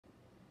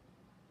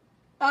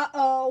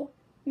Uh-oh.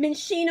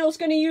 Minccino's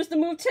gonna use the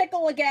move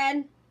Tickle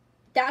again.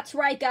 That's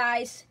right,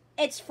 guys.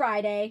 It's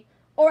Friday.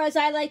 Or as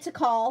I like to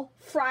call,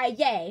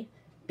 Fry-yay.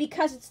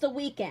 Because it's the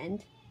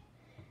weekend.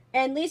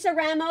 And Lisa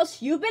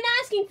Ramos, you've been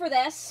asking for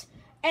this.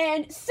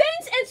 And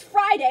since it's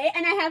Friday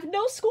and I have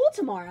no school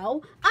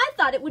tomorrow, I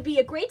thought it would be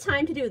a great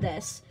time to do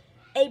this.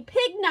 A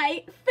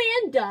Pignite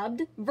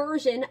fan-dubbed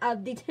version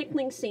of the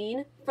tickling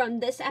scene from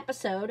this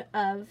episode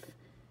of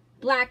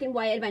Black and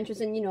White Adventures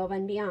in Unova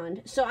and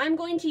Beyond. So I'm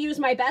going to use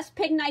my best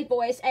Pignite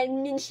voice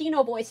and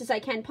Minccino voice as I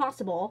can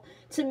possible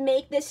to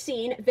make this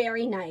scene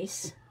very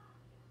nice.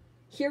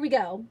 Here we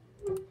go.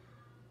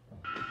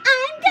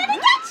 I'm gonna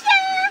get ya!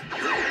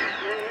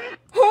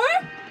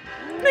 Huh?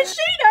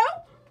 Minccino?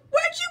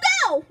 Where'd you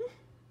go?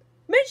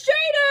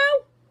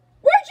 Minccino!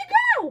 Where'd you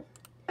go?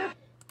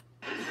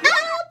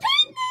 Oh,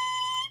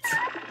 Pignite!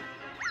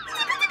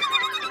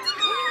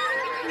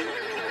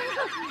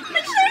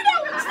 Minccino,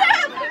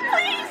 stop!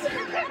 Please!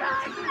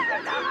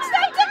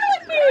 Stop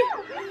tickling me!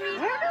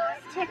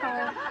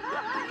 Tickle.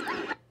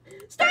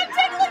 Stop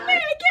tickling me!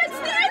 I can't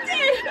stand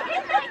it!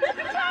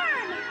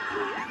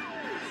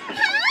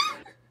 Huh?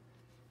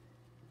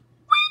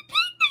 Where'd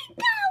Pignite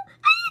go?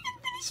 I haven't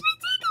finished my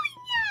tickling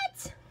yet!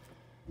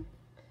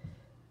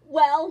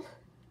 Well,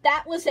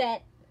 that was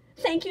it.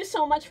 Thank you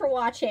so much for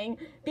watching.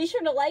 Be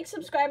sure to like,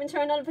 subscribe, and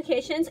turn on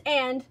notifications.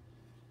 And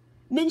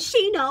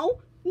Minccino,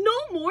 no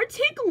more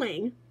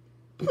tickling.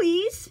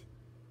 Please?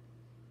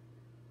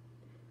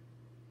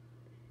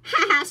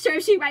 Haha,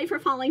 serves you right for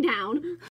falling down.